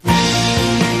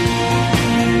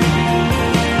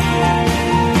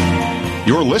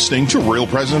You're listening to Real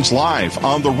Presence Live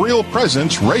on the Real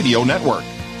Presence Radio Network.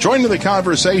 Join in the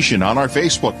conversation on our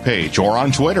Facebook page or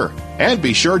on Twitter. And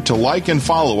be sure to like and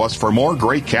follow us for more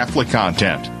great Catholic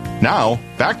content. Now,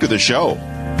 back to the show.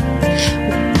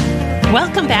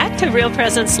 Welcome back to Real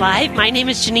Presence Live. My name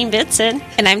is Janine Bitson.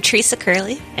 And I'm Teresa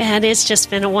Curley. And it's just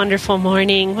been a wonderful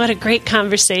morning. What a great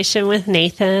conversation with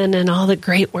Nathan and all the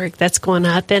great work that's going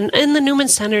up. And in the Newman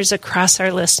Centers across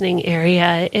our listening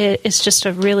area, it's just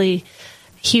a really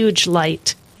huge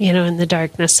light, in the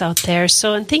darkness out there.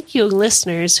 So, and thank you,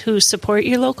 listeners who support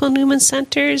your local Newman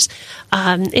Centers.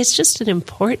 It's just an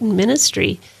important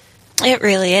ministry. It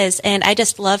really is. And I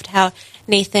just loved how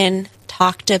Nathan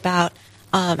talked about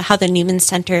how the Newman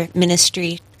Center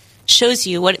ministry shows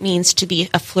you what it means to be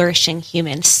a flourishing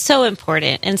human. So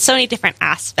important, and so many different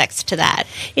aspects to that.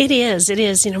 It is.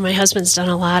 My husband's done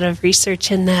a lot of research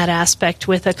in that aspect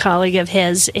with a colleague of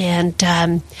his, and,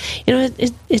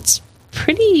 it's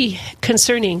pretty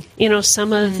concerning,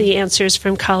 some of the answers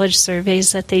from college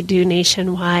surveys that they do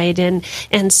nationwide.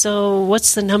 And so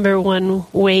what's the number one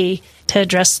way to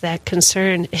address that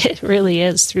concern? It really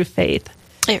is through faith.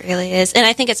 It really is. And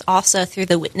I think it's also through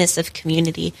the witness of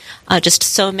community, just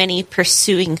so many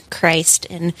pursuing Christ.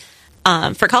 And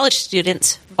for college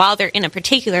students, while they're in a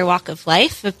particular walk of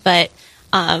life, but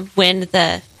when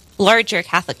the larger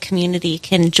Catholic community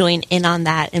can join in on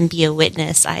that and be a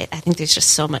witness, I think there's just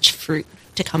so much fruit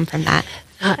to come from that.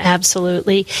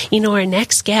 Absolutely. Our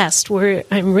next guest,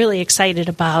 I'm really excited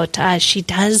about. She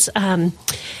does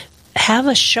have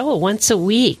a show once a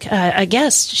week. A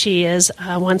guest she is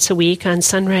once a week on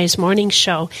Sunrise Morning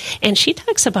Show, and she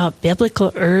talks about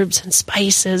biblical herbs and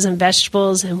spices and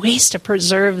vegetables and ways to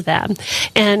preserve them.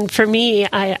 And for me,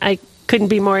 I couldn't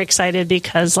be more excited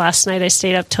because last night I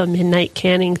stayed up till midnight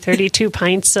canning 32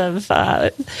 pints of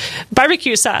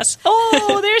barbecue sauce.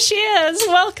 Oh, there she is.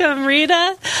 Welcome,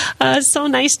 Rita. So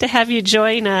nice to have you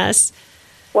join us.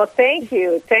 Well, thank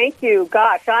you. Thank you.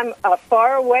 Gosh, I'm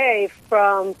far away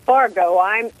from Fargo.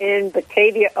 I'm in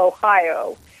Batavia,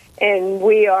 Ohio, and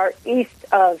we are east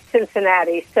of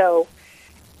Cincinnati. So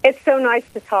it's so nice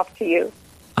to talk to you.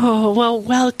 Oh, well,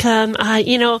 welcome.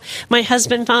 My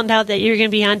husband found out that you were going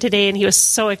to be on today, and he was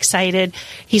so excited.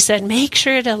 He said, make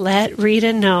sure to let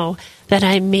Rita know that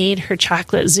I made her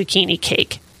chocolate zucchini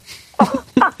cake.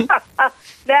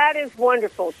 That is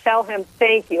wonderful. Tell him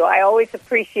thank you. I always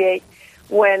appreciate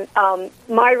when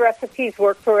my recipes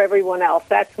work for everyone else.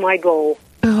 That's my goal.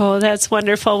 Oh, that's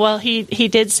wonderful. Well, he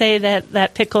did say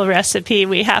that pickle recipe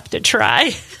we have to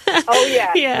try. Oh,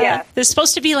 yeah. Yeah. It's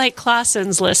supposed to be like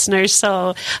Clausen's, listeners,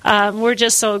 so we're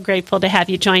just so grateful to have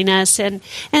you join us. And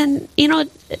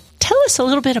tell us a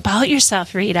little bit about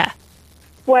yourself, Rita.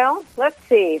 Well, let's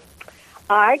see.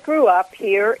 I grew up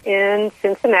here in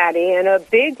Cincinnati in a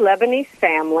big Lebanese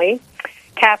family,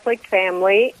 Catholic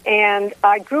family, and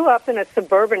I grew up in a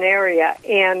suburban area,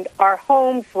 and our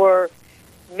homes were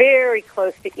very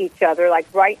close to each other, like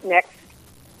right next.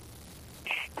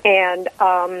 And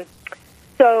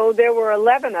so there were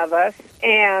 11 of us,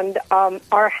 and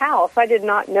our house, I did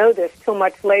not know this till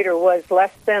much later, was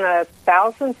less than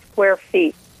 1,000 square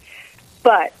feet.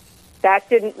 But that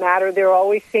didn't matter. There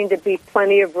always seemed to be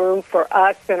plenty of room for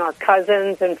us and our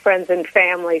cousins and friends and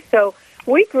family. So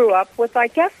we grew up with, I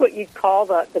guess, what you'd call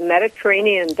the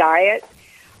Mediterranean diet.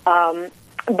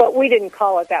 But we didn't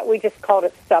call it that. We just called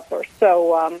it supper.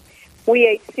 So we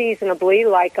ate seasonably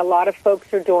like a lot of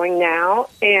folks are doing now.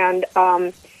 And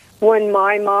when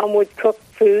my mom would cook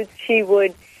food, she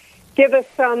would give us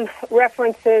some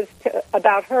references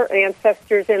about her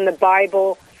ancestors in the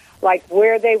Bible, like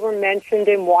where they were mentioned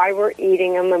and why we're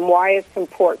eating them and why it's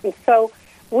important. So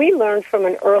we learned from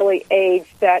an early age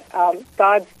that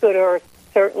God's good earth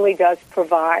certainly does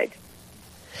provide.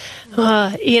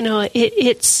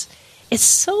 It's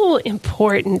so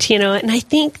important, and I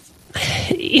think,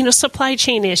 supply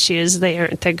chain issues, they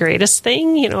aren't the greatest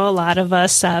thing. A lot of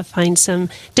us find some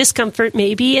discomfort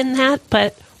maybe in that,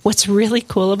 but what's really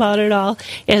cool about it all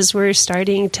is we're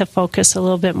starting to focus a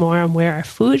little bit more on where our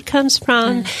food comes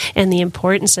from and the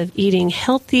importance of eating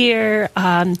healthier,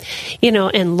 and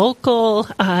local,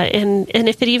 and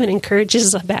if it even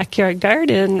encourages a backyard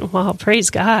garden, well, praise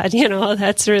God,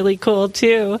 that's really cool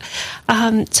too.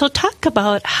 So talk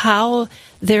about how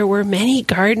there were many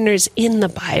gardeners in the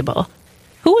Bible.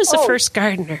 Who was the first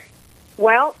gardener?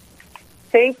 Well,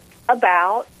 think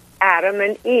about Adam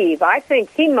and Eve. I think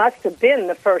he must have been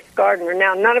the first gardener.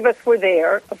 Now, none of us were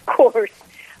there, of course,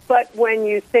 but when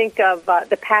you think of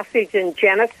the passage in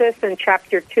Genesis in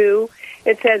chapter 2,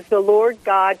 it says, the Lord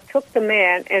God took the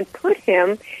man and put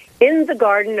him in the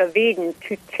Garden of Eden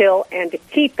to till and to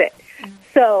keep it.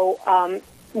 So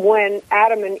when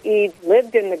Adam and Eve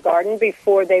lived in the garden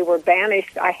before they were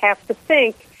banished, I have to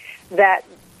think that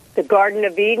the Garden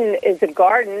of Eden is a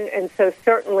garden, and so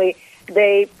certainly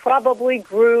they probably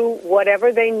grew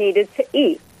whatever they needed to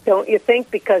eat, don't you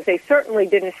think? Because they certainly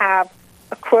didn't have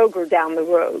a Kroger down the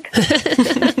road.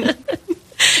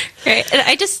 Right. And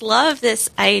I just love this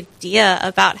idea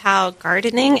about how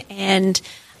gardening and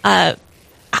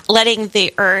letting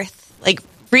the earth, like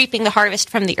reaping the harvest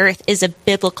from the earth, is a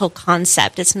biblical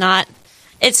concept. It's not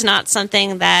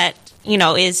something that,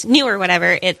 is new or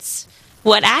whatever. It's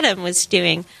what Adam was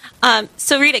doing.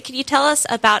 So Rita, can you tell us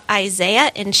about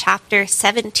Isaiah in chapter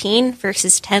 17,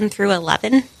 verses 10 through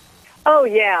 11? Oh,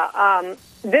 yeah.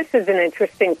 This is an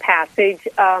interesting passage.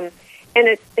 And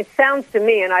it sounds to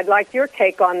me, and I'd like your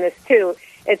take on this too,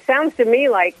 it sounds to me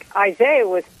like Isaiah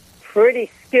was pretty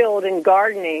skilled in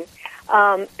gardening.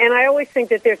 And I always think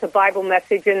that there's a Bible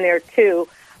message in there too.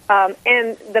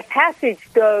 And the passage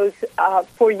goes,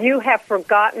 for you have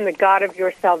forgotten the God of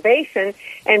your salvation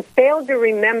and failed to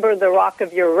remember the rock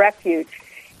of your refuge.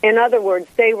 In other words,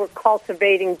 they were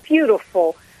cultivating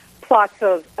beautiful plots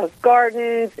of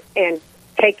gardens and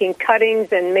taking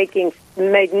cuttings and making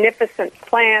magnificent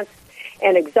plants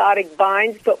and exotic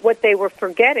vines. But what they were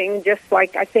forgetting, just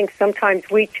like I think sometimes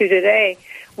we too today,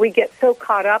 we get so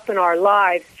caught up in our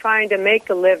lives trying to make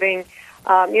a living,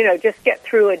 just get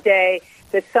through a day,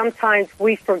 that sometimes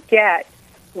we forget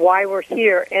why we're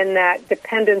here, and that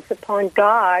dependence upon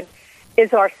God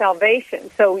is our salvation.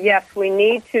 So, yes, we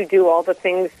need to do all the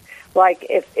things, like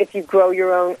if you grow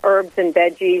your own herbs and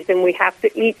veggies, and we have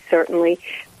to eat, certainly,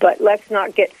 but let's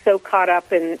not get so caught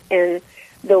up in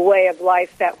the way of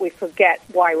life that we forget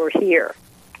why we're here.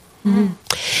 Mm-hmm.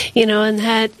 And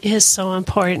that is so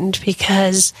important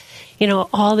because,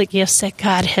 all the gifts that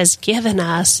God has given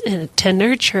us to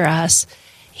nurture us,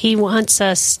 He wants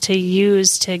us to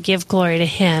use to give glory to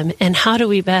Him. And how do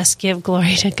we best give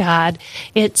glory to God?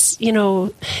 It's,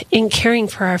 in caring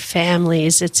for our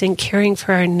families. It's in caring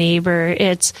for our neighbor.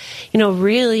 It's,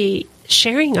 really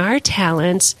sharing our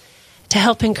talents to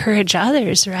help encourage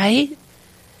others, right?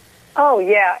 Oh,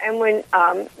 yeah. And when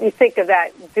you think of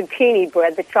that zucchini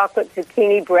bread, the chocolate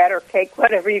zucchini bread or cake,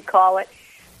 whatever you call it,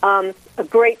 a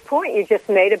great point you just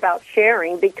made about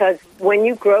sharing, because when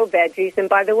you grow veggies, and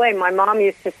by the way, my mom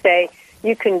used to say,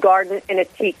 you can garden in a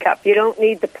teacup. You don't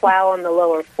need the plow on the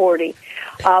lower 40,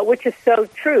 which is so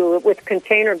true with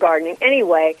container gardening.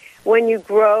 Anyway, when you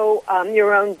grow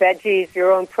your own veggies,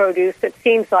 your own produce, it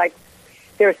seems like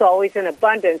there's always an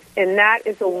abundance, and that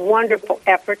is a wonderful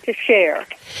effort to share.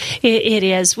 It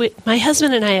is. My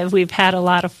husband and I we've had a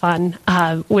lot of fun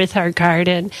with our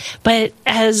garden, but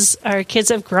as our kids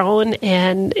have grown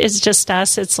and it's just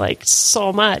us, it's like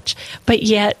so much, but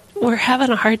yet we're having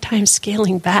a hard time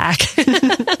scaling back.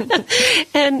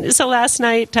 And so last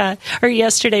night or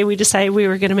yesterday, we decided we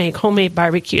were going to make homemade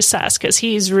barbecue sauce because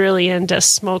he's really into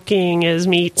smoking his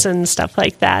meats and stuff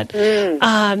like that.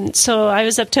 So I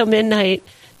was up till midnight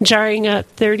jarring up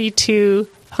 32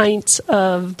 pints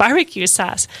of barbecue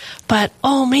sauce. But,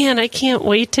 oh man, I can't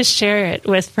wait to share it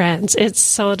with friends. It's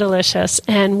so delicious.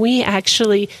 And we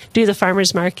actually do the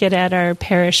farmers market at our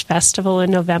parish festival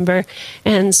in November.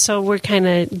 And so we're kind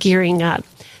of gearing up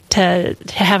to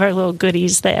have our little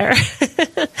goodies there.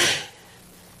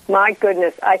 My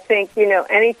goodness, I think,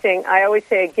 anything, I always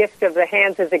say a gift of the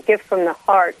hands is a gift from the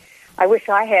heart. I wish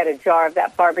I had a jar of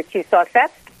that barbecue sauce.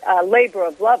 That's a labor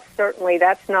of love, certainly.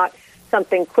 That's not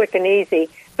something quick and easy.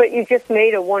 But you just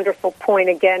made a wonderful point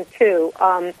again, too.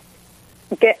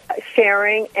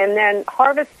 Sharing and then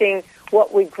harvesting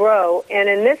what we grow. And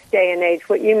in this day and age,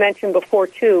 what you mentioned before,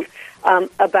 too,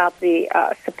 about the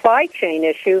supply chain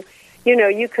issue,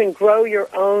 you can grow your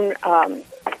own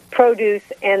produce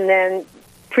and then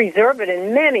preserve it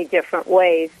in many different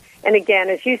ways. And again,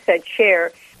 as you said,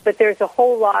 share. But there's a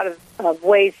whole lot of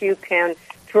ways you can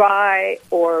dry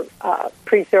or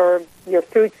preserve your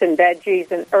fruits and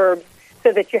veggies and herbs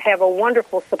so that you have a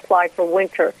wonderful supply for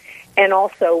winter. And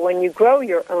also, when you grow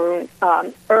your own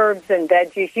herbs and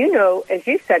veggies, as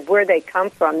you said, where they come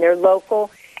from. They're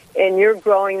local, and you're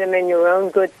growing them in your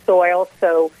own good soil,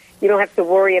 so you don't have to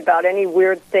worry about any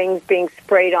weird things being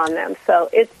sprayed on them. So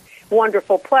it's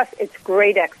wonderful. Plus, it's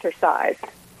great exercise.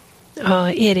 Oh,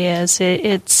 it is.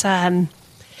 It's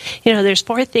there's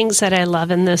 4 things that I love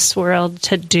in this world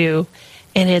to do,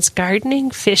 and it's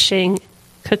gardening, fishing,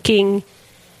 cooking.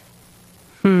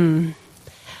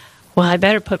 Well, I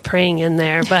better put praying in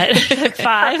there, but 5.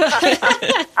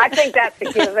 I think that's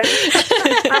a given.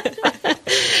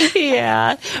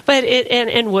 Yeah, but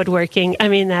and woodworking. I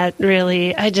mean, that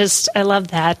really, I love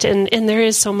that, and there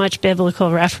is so much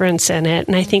biblical reference in it,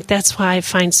 and I think that's why I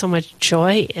find so much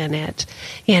joy in it,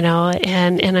 and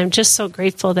I'm just so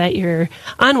grateful that you're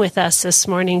on with us this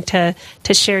morning to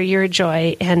share your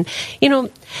joy, and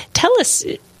tell us.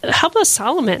 How about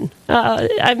Solomon?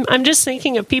 I'm just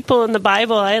thinking of people in the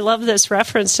Bible. I love this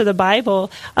reference to the Bible.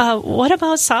 What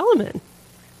about Solomon?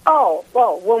 Oh,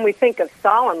 well, when we think of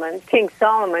Solomon, King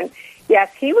Solomon,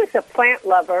 yes, he was a plant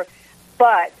lover,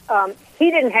 but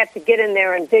he didn't have to get in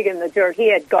there and dig in the dirt.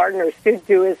 He had gardeners to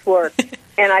do his work.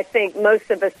 And I think most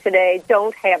of us today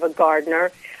don't have a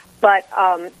gardener, but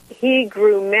he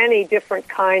grew many different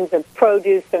kinds of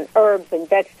produce and herbs and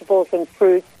vegetables and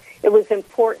fruits. It was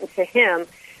important to him.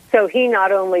 So he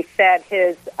not only fed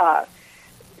his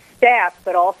staff,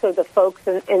 but also the folks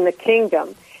in the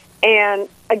kingdom. And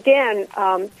again,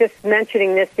 just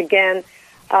mentioning this again,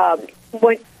 I'm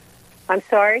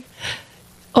sorry?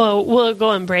 Oh, we'll go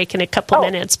on break in a couple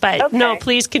minutes, but okay. No,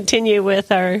 please continue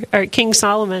with our King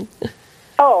Solomon.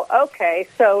 Oh, okay.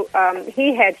 So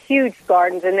he had huge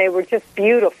gardens, and they were just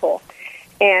beautiful.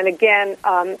 And again,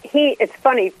 it's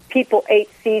funny, people ate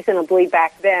seasonably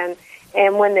back then.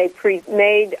 And when they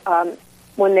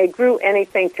when they grew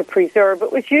anything to preserve, it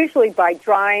was usually by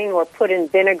drying or put in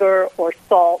vinegar or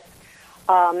salt,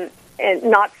 and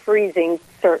not freezing,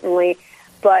 certainly.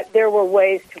 But there were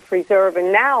ways to preserve,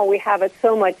 and now we have it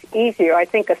so much easier. I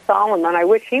think of Solomon. I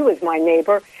wish he was my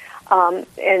neighbor, and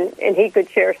he could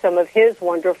share some of his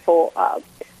wonderful,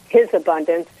 his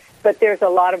abundance. But there's a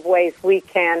lot of ways we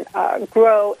can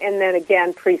grow and then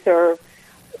again preserve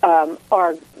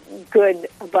our good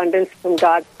abundance from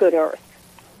God's good earth.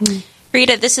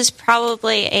 Rita, this is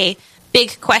probably a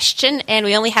big question, and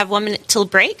we only have 1 minute till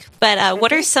break, but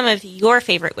what are some of your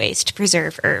favorite ways to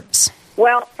preserve herbs?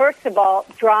 Well, first of all,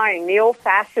 drying. The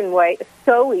old-fashioned way is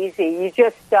so easy. You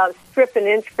just strip an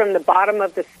inch from the bottom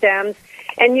of the stems,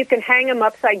 and you can hang them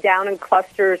upside down in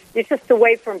clusters. It's just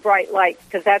away from bright light,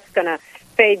 because that's going to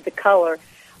fade the color.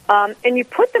 And you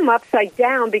put them upside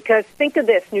down because, think of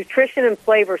this, nutrition and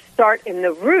flavor start in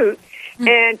the root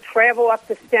and travel up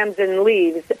the stems and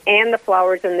leaves and the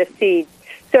flowers and the seeds.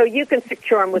 So you can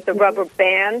secure them with a rubber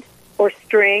band or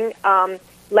string,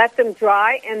 let them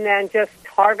dry, and then just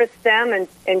harvest them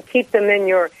and keep them in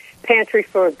your pantry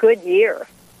for a good year.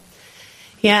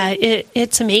 Yeah,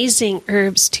 it's amazing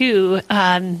herbs, too.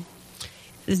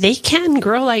 They can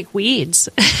grow like weeds.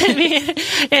 I mean,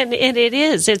 and it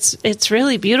is. It's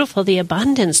really beautiful, the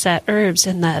abundance that herbs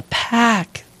and the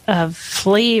pack of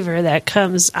flavor that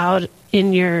comes out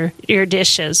in your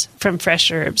dishes from fresh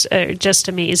herbs are just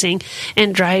amazing.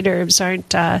 And dried herbs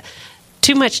aren't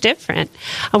too much different.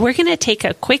 We're going to take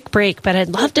a quick break, but I'd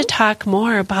love to talk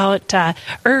more about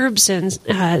herbs and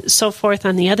so forth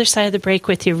on the other side of the break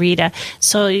with you, Rita.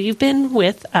 So you've been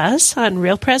with us on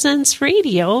Real Presence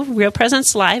Radio, Real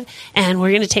Presence Live, and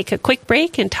we're going to take a quick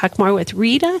break and talk more with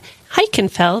Rita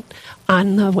Heikenfeld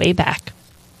on the way back.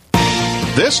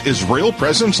 This is Real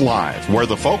Presence Live, where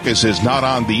the focus is not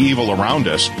on the evil around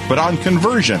us, but on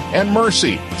conversion and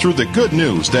mercy through the good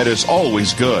news that is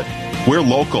always good. We're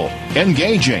local,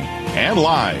 engaging, and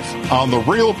live on the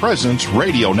Real Presence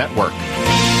Radio Network.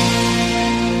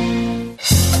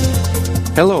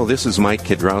 Hello, this is Mike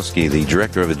Kidrowski, the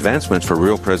Director of Advancements for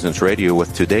Real Presence Radio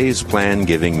with today's Plan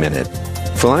Giving Minute.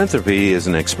 Philanthropy is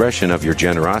an expression of your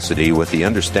generosity with the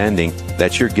understanding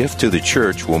that your gift to the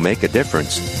church will make a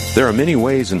difference. There are many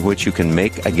ways in which you can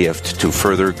make a gift to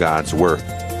further God's work.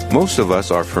 Most of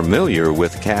us are familiar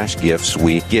with cash gifts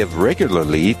we give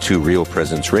regularly to Real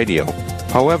Presence Radio.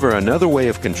 However, another way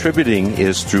of contributing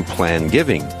is through plan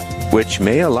giving, which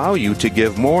may allow you to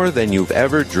give more than you've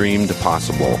ever dreamed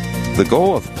possible. The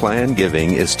goal of plan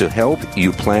giving is to help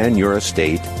you plan your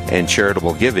estate and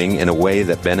charitable giving in a way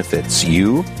that benefits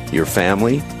you, your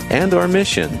family, and our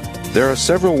mission. There are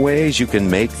several ways you can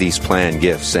make these plan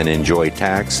gifts and enjoy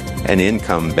tax and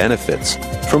income benefits.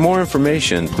 For more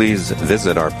information, please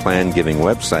visit our plan giving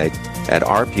website at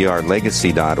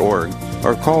rprlegacy.org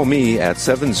or call me at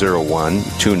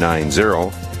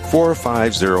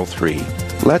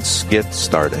 701-290-4503. Let's get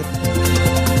started.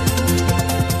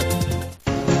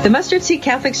 The Mustard Seed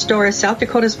Catholic Store is South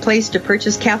Dakota's place to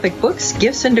purchase Catholic books,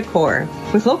 gifts, and decor.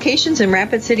 With locations in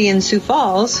Rapid City and Sioux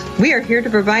Falls, we are here to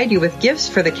provide you with gifts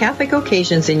for the Catholic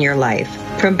occasions in your life.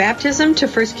 From baptism to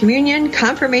First Communion,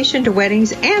 confirmation to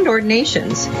weddings, and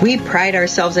ordinations, we pride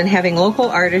ourselves in having local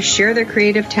artists share their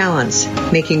creative talents,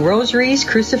 making rosaries,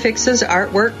 crucifixes,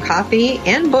 artwork, coffee,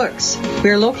 and books.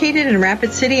 We are located in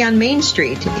Rapid City on Main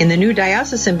Street, in the new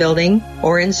Diocesan Building,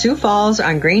 or in Sioux Falls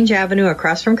on Grange Avenue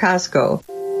across from Costco.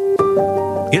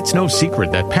 It's no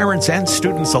secret that parents and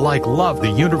students alike love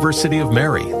the University of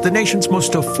Mary, the nation's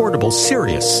most affordable,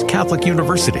 serious Catholic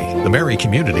university. The Mary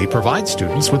community provides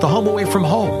students with a home away from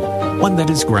home, one that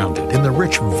is grounded in the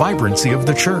rich vibrancy of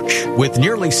the church. With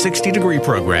nearly 60-degree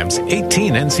programs,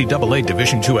 18 NCAA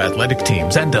Division II athletic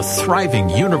teams, and a thriving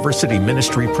university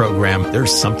ministry program,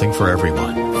 there's something for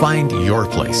everyone. Find your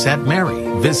place at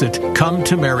Mary. Visit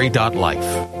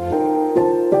cometomary.life.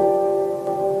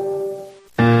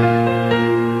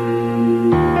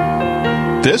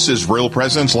 This is Real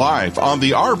Presence Live on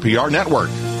the RPR Network,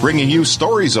 bringing you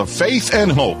stories of faith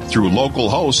and hope through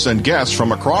local hosts and guests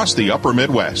from across the upper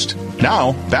Midwest.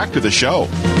 Now, back to the show.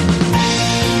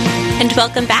 And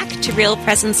welcome back to Real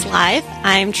Presence Live.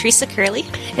 I'm Teresa Curley.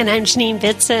 And I'm Janine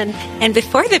Bitson. And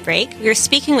before the break, we were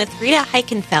speaking with Rita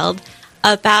Heichenfeld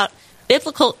about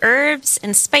biblical herbs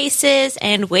and spices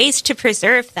and ways to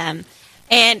preserve them.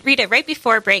 And Rita, right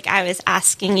before break, I was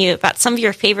asking you about some of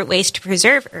your favorite ways to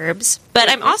preserve herbs, but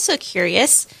I'm also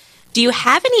curious, do you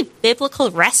have any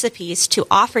biblical recipes to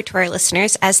offer to our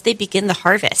listeners as they begin the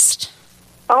harvest?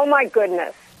 Oh, my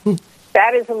goodness.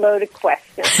 That is a loaded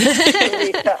question,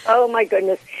 Lisa. Oh, my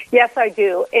goodness. Yes, I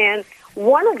do. And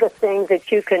one of the things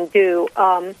that you can do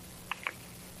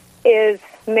is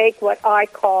make what I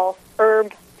call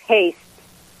herb paste,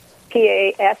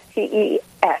 Pastes.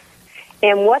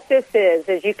 And what this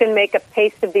is you can make a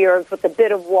paste of the herbs with a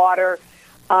bit of water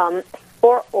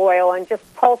or oil and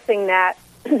just pulsing that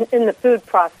in the food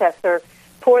processor,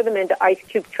 pour them into ice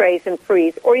cube trays and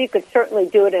freeze. Or you could certainly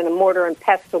do it in a mortar and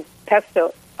pestle,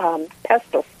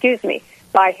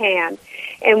 by hand.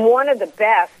 And one of the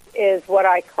best is what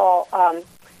I call,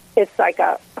 it's like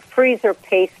a freezer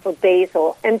paste for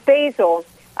basil. And basil,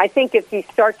 I think if you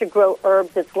start to grow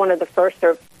herbs, it's one of the first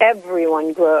herbs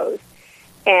everyone grows.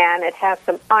 And it has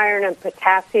some iron and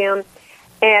potassium.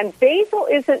 And basil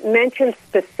isn't mentioned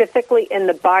specifically in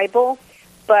the Bible,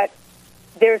 but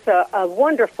there's a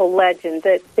wonderful legend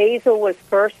that basil was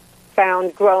first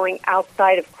found growing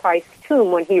outside of Christ's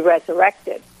tomb when he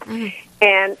resurrected. Mm-hmm.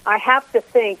 And I have to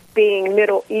think, being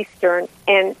Middle Eastern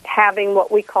and having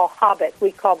what we call hobbit,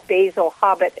 we call basil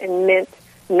hobbit and mint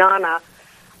nana,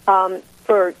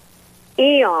 for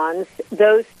eons,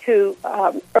 those two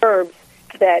herbs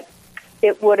that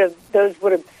those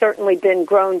would have certainly been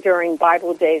grown during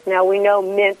Bible days. Now, we know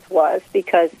mint was,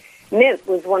 because mint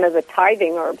was one of the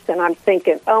tithing herbs, and I'm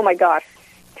thinking, oh my gosh,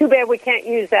 too bad we can't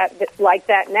use that like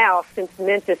that now since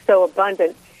mint is so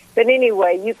abundant. But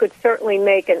anyway, you could certainly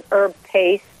make an herb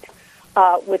paste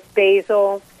with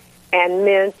basil and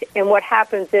mint, and what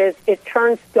happens is it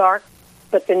turns dark,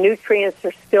 but the nutrients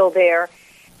are still there,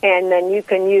 and then you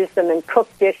can use them in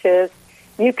cooked dishes.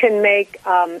 You can make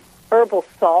herbal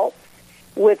salts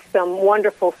with some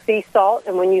wonderful sea salt.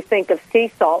 And when you think of sea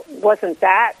salt, wasn't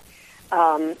that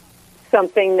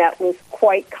something that was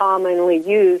quite commonly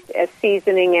used as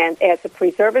seasoning and as a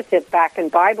preservative back in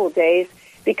Bible days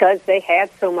because they had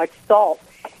so much salt?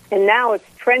 And now it's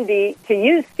trendy to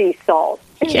use sea salt.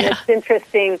 And it's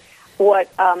interesting what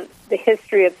the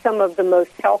history of some of the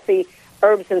most healthy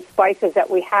herbs and spices that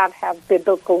we have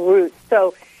biblical roots.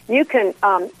 So you can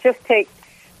just take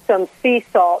some sea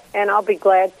salt, and I'll be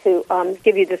glad to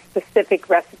give you the specific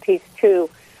recipes too,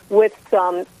 with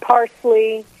some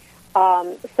parsley,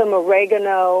 some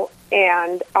oregano,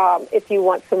 and if you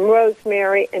want some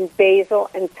rosemary and basil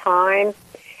and thyme.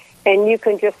 And you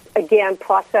can just, again,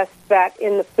 process that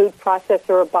in the food processor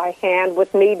or by hand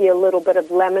with maybe a little bit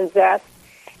of lemon zest.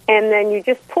 And then you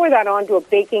just pour that onto a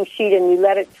baking sheet and you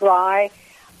let it dry,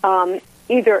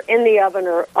 either in the oven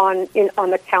or on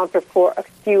the counter for a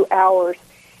few hours.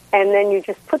 And then you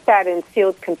just put that in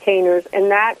sealed containers,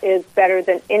 and that is better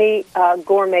than any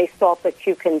gourmet salt that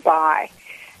you can buy.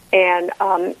 And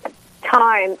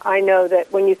thyme, I know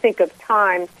that when you think of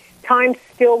thyme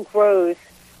still grows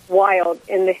wild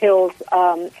in the hills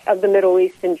of the Middle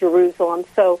East and Jerusalem.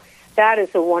 So that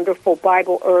is a wonderful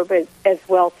Bible herb as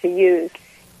well to use.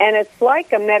 And it's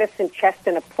like a medicine chest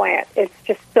in a plant. It's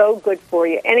just so good for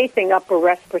you. Anything upper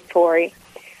respiratory.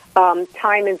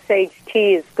 Thyme and sage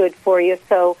tea is good for you.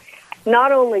 So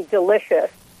not only delicious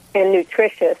and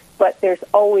nutritious, but there's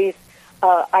always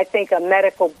I think, a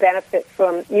medical benefit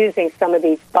from using some of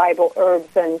these Bible herbs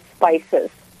and spices.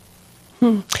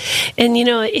 And,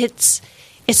 it's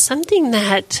something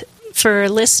that for a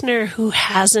listener who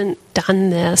hasn't done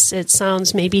this, it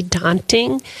sounds maybe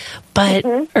daunting, but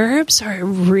herbs are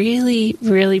really,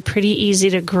 really pretty easy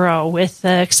to grow, with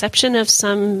the exception of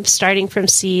some starting from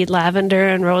seed. Lavender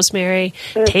and rosemary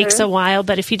takes a while,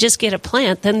 but if you just get a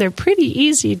plant, then they're pretty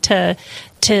easy to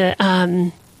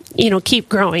keep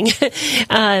growing.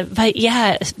 But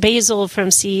yeah, basil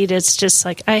from seed, it's just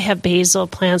like I have basil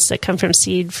plants that come from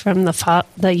seed from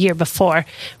the year before,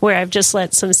 where I've just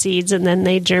let some seeds and then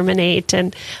they germinate.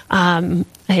 And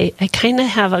I kind of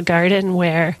have a garden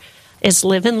where it's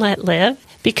live and let live,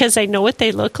 because I know what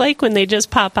they look like when they just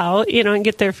pop out, and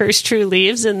get their first true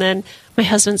leaves. And then my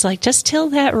husband's like, just till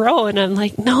that row. And I'm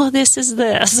like, no, this is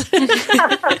this.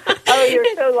 Oh,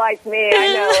 you're so like me.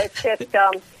 I know. It's just...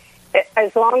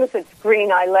 as long as it's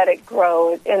green, I let it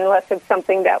grow, unless it's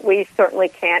something that we certainly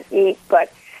can't eat.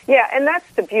 But, yeah, and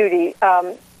that's the beauty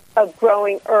of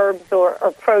growing herbs or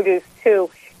produce, too.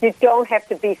 You don't have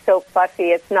to be so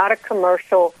fussy. It's not a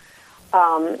commercial.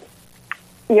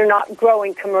 You're not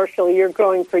growing commercially. You're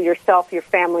growing for yourself, your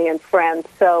family, and friends.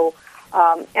 So,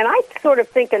 and I sort of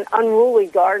think an unruly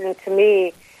garden, to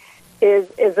me,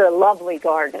 is a lovely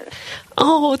garden.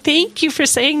 Oh, thank you for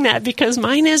saying that, because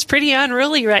mine is pretty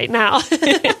unruly right now.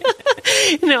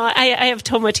 I have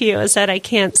tomatillos that I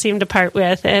can't seem to part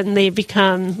with, and they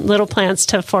become little plants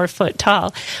to 4 foot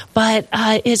tall. But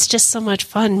it's just so much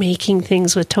fun making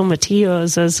things with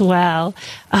tomatillos as well.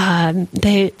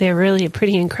 They're really a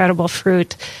pretty incredible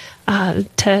fruit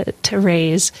to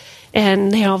raise.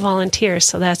 And they all volunteer,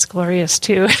 so that's glorious,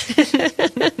 too.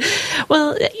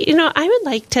 Well, I would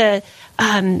like to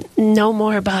know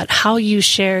more about how you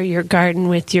share your garden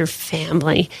with your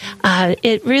family.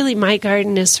 My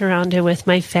garden is surrounded with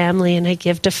my family, and I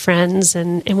give to friends,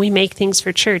 and we make things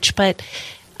for church. But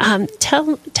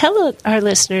tell our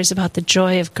listeners about the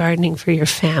joy of gardening for your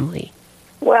family.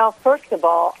 Well, first of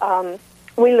all,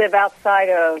 we live outside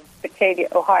of Batavia,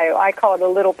 Ohio. I call it a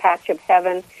little patch of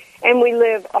heaven. And we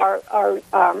live, our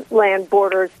land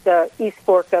borders the East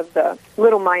Fork of the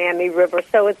Little Miami River.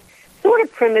 So it's sort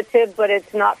of primitive, but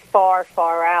it's not far,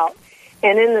 far out.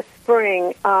 And in the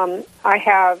spring, I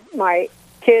have my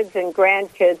kids and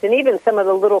grandkids, and even some of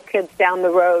the little kids down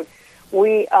the road.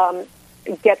 We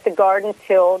get the garden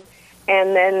tilled,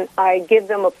 and then I give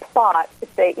them a plot,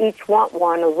 if they each want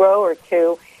one, a row or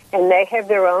two, and they have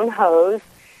their own hose,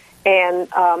 and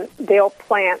they'll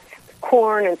plant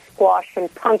corn and squash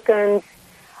and pumpkins,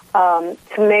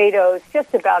 tomatoes,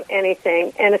 just about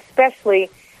anything. And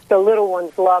especially the little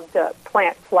ones love to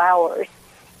plant flowers.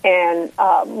 And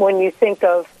when you think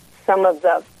of some of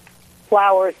the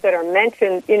flowers that are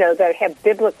mentioned, that have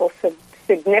biblical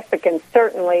significance,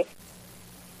 certainly.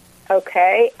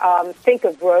 Okay, think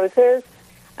of roses.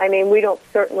 I mean, we don't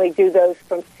certainly do those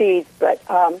from seeds, but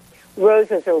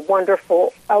roses are a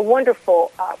wonderful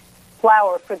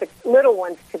flower for the little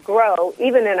ones to grow,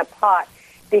 even in a pot,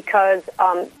 because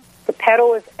the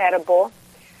petal is edible,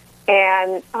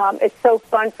 and it's so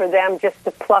fun for them just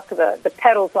to pluck the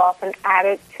petals off and add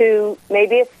it to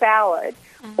maybe a salad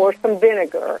or some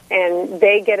vinegar, and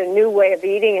they get a new way of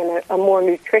eating and a more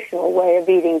nutritional way of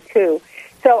eating, too.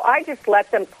 So I just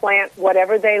let them plant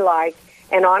whatever they like,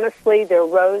 and honestly, their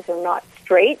rows are not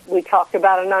straight. We talked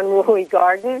about an unruly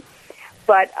garden,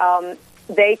 but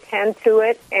they tend to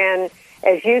it, and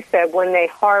as you said, when they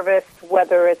harvest,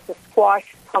 whether it's a squash,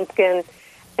 pumpkin,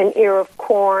 an ear of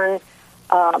corn,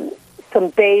 some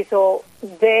basil,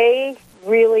 they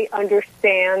really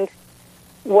understand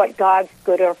what God's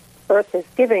good earth is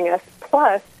giving us.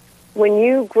 Plus, when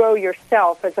you grow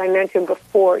yourself, as I mentioned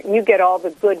before, you get all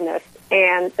the goodness,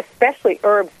 and especially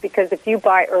herbs, because if you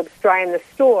buy herbs dry in the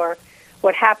store,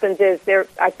 what happens is they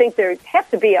have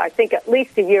to be at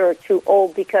least a year or two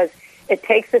old, because it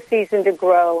takes a season to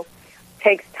grow,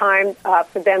 takes time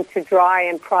for them to dry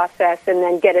and process and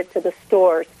then get it to the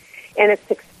stores. And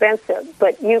it's expensive,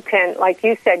 but you can, like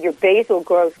you said, your basil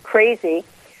grows crazy.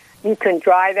 You can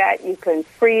dry that, you can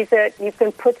freeze it, you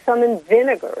can put some in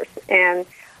vinegars. And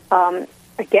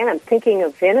again, I'm thinking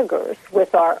of vinegars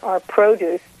with our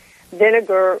produce.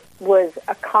 Vinegar was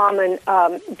a common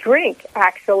drink,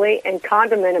 actually, and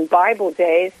condiment in Bible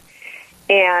days.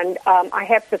 And I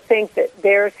have to think that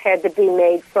theirs had to be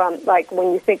made from, like,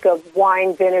 when you think of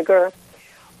wine vinegar,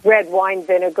 red wine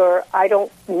vinegar, I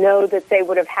don't know that they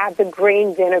would have had the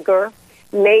grain vinegar,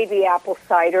 maybe apple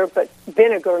cider, but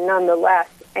vinegar nonetheless.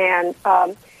 And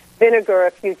vinegar,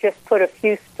 if you just put a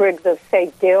few sprigs of,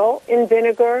 say, dill in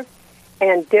vinegar,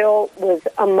 and dill was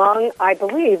among, I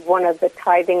believe, one of the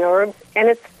tithing herbs, and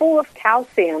it's full of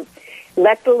calcium.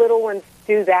 Let the little ones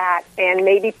do that, and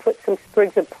maybe put some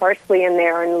sprigs of parsley in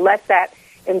there and let that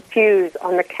infuse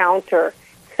on the counter.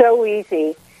 So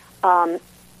easy.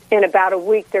 In about a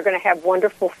week, they're going to have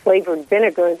wonderful flavored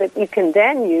vinegar that you can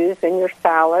then use in your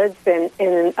salads and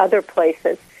in other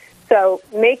places. So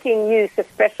making use,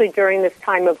 especially during this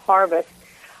time of harvest,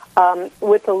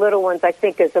 with the little ones, I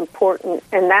think is important.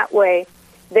 And that way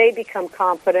they become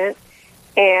confident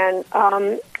and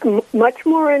much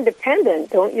more independent,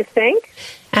 don't you think?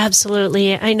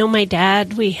 Absolutely. I know my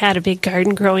dad, we had a big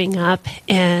garden growing up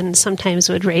and sometimes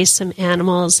would raise some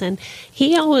animals. And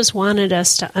he always wanted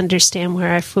us to understand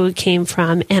where our food came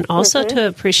from and also to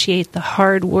appreciate the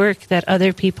hard work that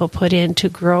other people put in to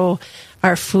grow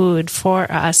our food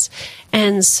for us.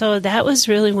 And so that was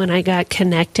really when I got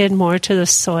connected more to the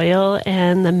soil,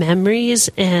 and the memories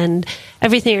and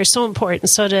everything are so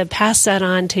important. So to pass that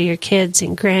on to your kids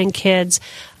and grandkids,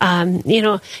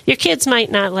 your kids might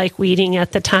not like weeding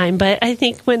at the time, but I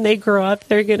think when they grow up,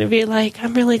 they're going to be like,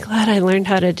 I'm really glad I learned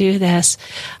how to do this.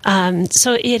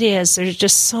 So it is. There's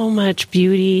just so much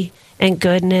beauty and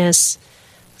goodness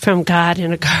from God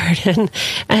in a garden.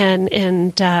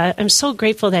 And I'm so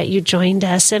grateful that you joined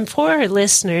us. And for our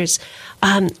listeners,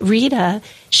 Rita,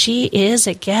 she is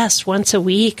a guest once a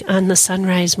week on the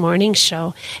Sunrise Morning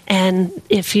Show. And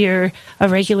if you're a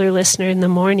regular listener in the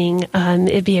morning,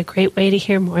 it'd be a great way to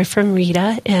hear more from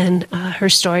Rita and her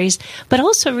stories. But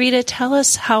also, Rita, tell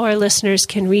us how our listeners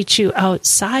can reach you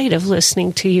outside of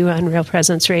listening to you on Real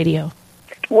Presence Radio.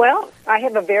 Well, I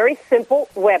have a very simple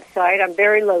website. I'm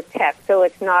very low tech, so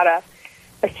it's not a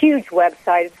huge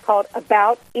website. It's called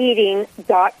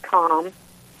abouteating.com.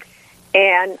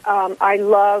 And I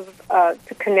love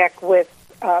to connect with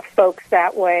folks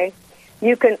that way.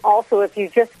 You can also, if you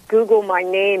just Google my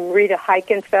name, Rita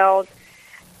Heikenfeld,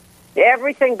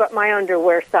 everything but my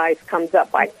underwear size comes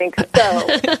up, I think so.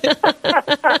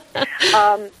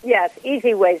 Yes,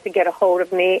 easy ways to get a hold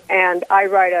of me. And I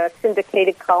write a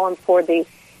syndicated column for the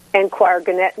Enquirer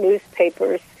Gannett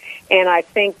newspapers, and I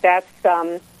think that's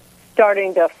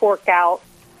starting to fork out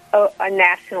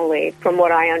nationally from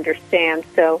what I understand.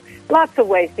 So lots of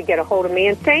ways to get a hold of me,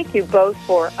 and thank you both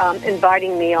for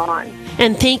inviting me on.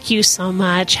 And thank you so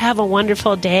much. Have a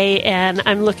wonderful day, and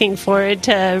I'm looking forward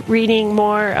to reading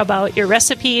more about your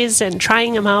recipes and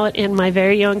trying them out in my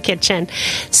very own kitchen.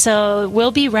 So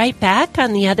we'll be right back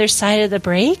on the other side of the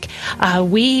break.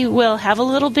 We will have a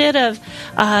little bit of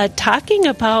talking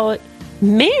about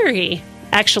Mary.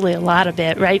 Actually, a lot of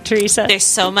it, right, Teresa? There's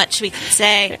so much we can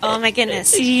say. Oh, my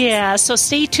goodness. Yeah, so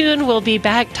stay tuned. We'll be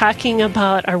back talking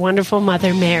about our wonderful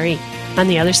Mother Mary on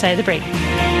the other side of the break.